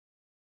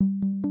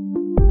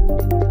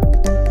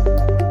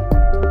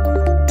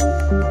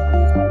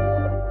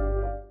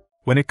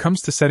When it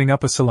comes to setting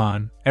up a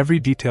salon, every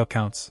detail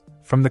counts,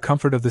 from the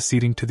comfort of the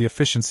seating to the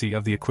efficiency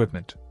of the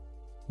equipment.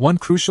 One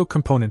crucial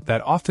component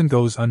that often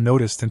goes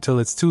unnoticed until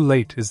it's too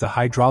late is the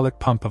hydraulic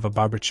pump of a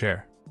barber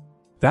chair.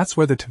 That's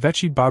where the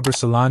TBVECHI Barber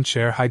Salon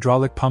chair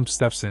hydraulic pump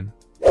steps in,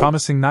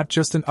 promising not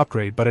just an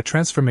upgrade but a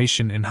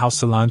transformation in how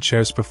salon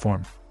chairs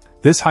perform.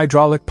 This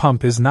hydraulic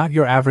pump is not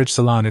your average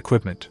salon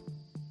equipment.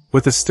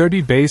 With a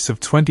sturdy base of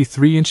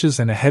 23 inches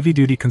and a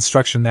heavy-duty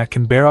construction that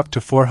can bear up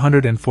to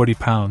 440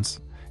 pounds,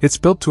 it's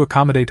built to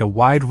accommodate a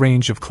wide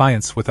range of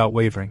clients without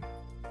wavering.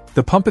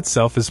 The pump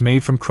itself is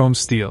made from chrome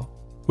steel,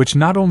 which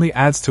not only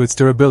adds to its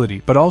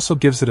durability but also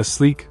gives it a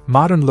sleek,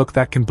 modern look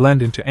that can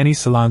blend into any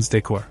salon's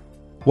decor.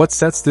 What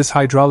sets this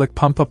hydraulic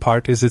pump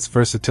apart is its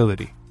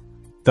versatility.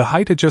 The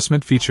height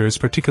adjustment feature is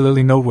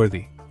particularly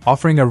noteworthy,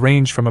 offering a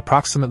range from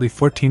approximately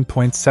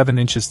 14.7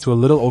 inches to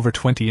a little over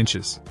 20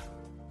 inches.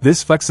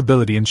 This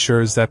flexibility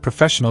ensures that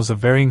professionals of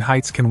varying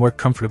heights can work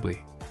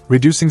comfortably,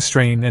 reducing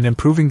strain and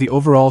improving the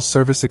overall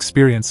service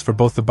experience for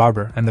both the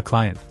barber and the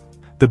client.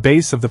 The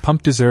base of the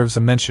pump deserves a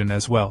mention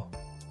as well.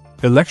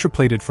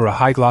 Electroplated for a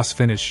high-gloss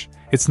finish,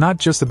 it's not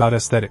just about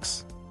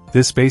aesthetics.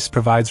 This base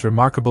provides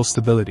remarkable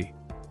stability.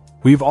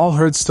 We've all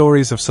heard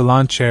stories of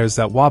salon chairs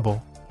that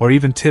wobble, or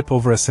even tip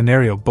over, a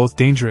scenario both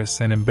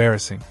dangerous and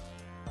embarrassing.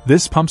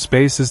 This pump's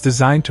base is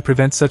designed to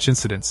prevent such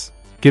incidents,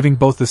 giving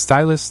both the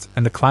stylist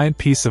and the client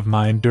peace of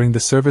mind during the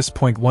service.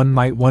 One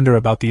might wonder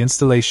about the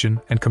installation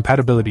and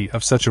compatibility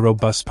of such a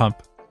robust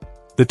pump.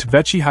 The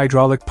TBVECHI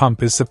hydraulic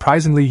pump is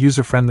surprisingly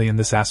user-friendly in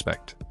this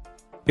aspect.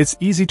 It's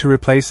easy to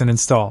replace and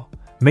install,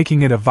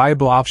 making it a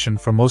viable option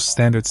for most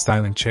standard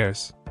styling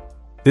chairs.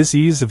 This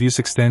ease of use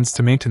extends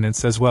to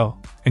maintenance as well,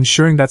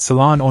 ensuring that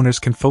salon owners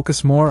can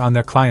focus more on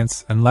their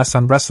clients and less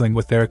on wrestling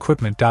with their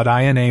equipment.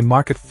 In a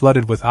market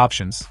flooded with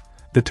options,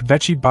 the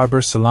TBVECHI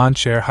Barber Salon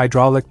chair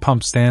hydraulic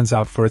pump stands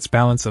out for its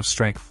balance of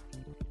strength.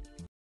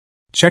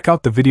 Check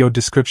out the video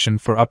description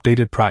for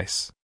updated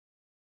price.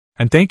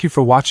 And thank you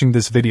for watching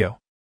this video.